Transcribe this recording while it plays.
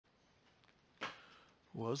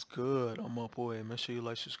What's good? I'm up 08. Make sure you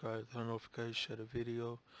like, subscribe, turn notifications, share the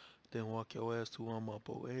video. Then walk your ass to I'm up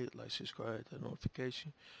 08. Like, subscribe, turn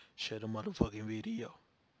notification, share the motherfucking video.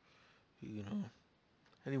 You know.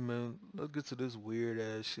 Anyway, man, let's get to this weird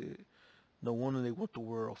ass shit. No wonder they want the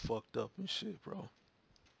world fucked up and shit, bro.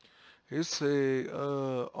 It say,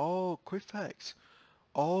 all quick facts.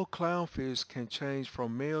 All clownfish can change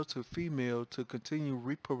from male to female to continue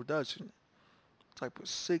reproduction. Type of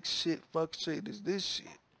sick shit, fuck shit is this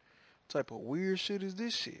shit? Type of weird shit is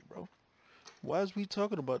this shit, bro? Why is we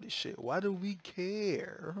talking about this shit? Why do we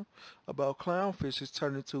care about clownfishes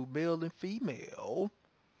turning to male and female?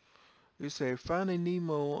 It said Finding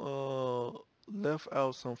Nemo left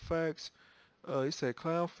out some facts. It said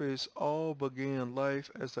clownfish all began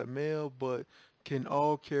life as a male, but can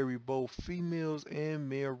all carry both females and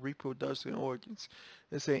male reproduction organs.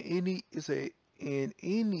 It said in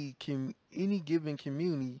any given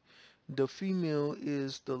community, the female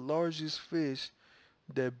is the largest fish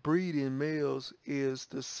that breeding males is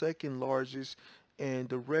the second largest, and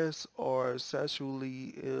the rest are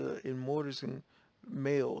sexually immortal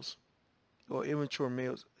males or immature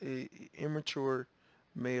males. Immature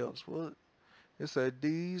males. What? It said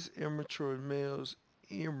these immature males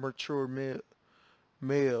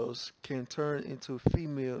can turn into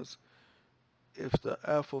females if the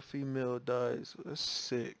alpha female dies. That's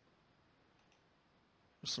sick.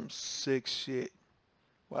 Some sick shit.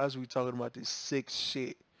 Why is we talking about this sick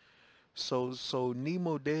shit? So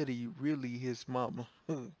Nemo daddy really his mama.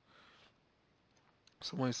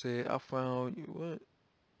 Somebody said I found you. What?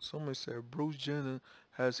 Somebody said Bruce Jenner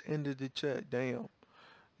has ended the chat. Damn.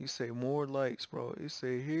 He say more likes, bro. He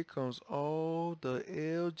say here comes all the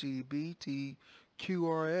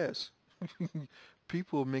LGBTQRS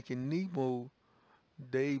people making Nemo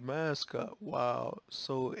they mascot. Wow.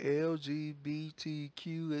 So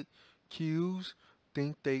LGBTQs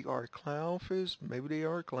think they are clownfish? Maybe they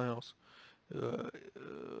are clowns. Hell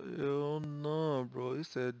no, bro. He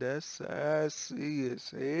said that's sassy as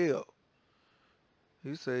hell.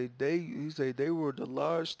 He say they were the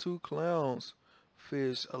large two clowns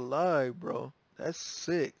fish alive, bro. That's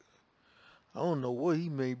sick. I don't know what he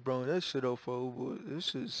made bro that shit up for, but this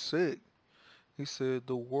shit's sick. He said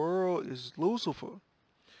the world is Lucifer.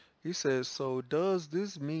 He said, so does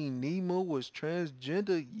this mean Nemo was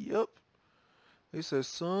transgender? Yep. He said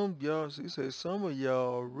some of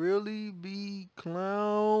y'all really be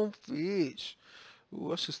clownfish.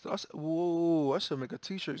 Ooh, I should make a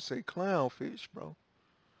t-shirt that say clownfish, bro.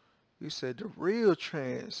 He said the real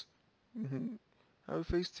trans. Happy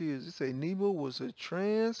face tears. He said Nemo was a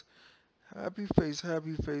trans. Happy face,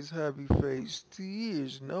 happy face, happy face.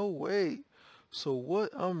 Tears. No way. So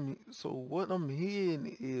what I'm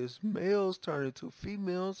hearing is males turning to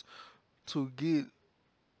females to get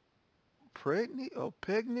pregnant or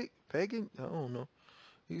pegging. I don't know.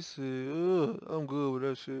 He said, ugh, I'm good with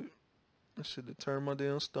that shit. That shit to turn my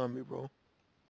damn stomach, bro.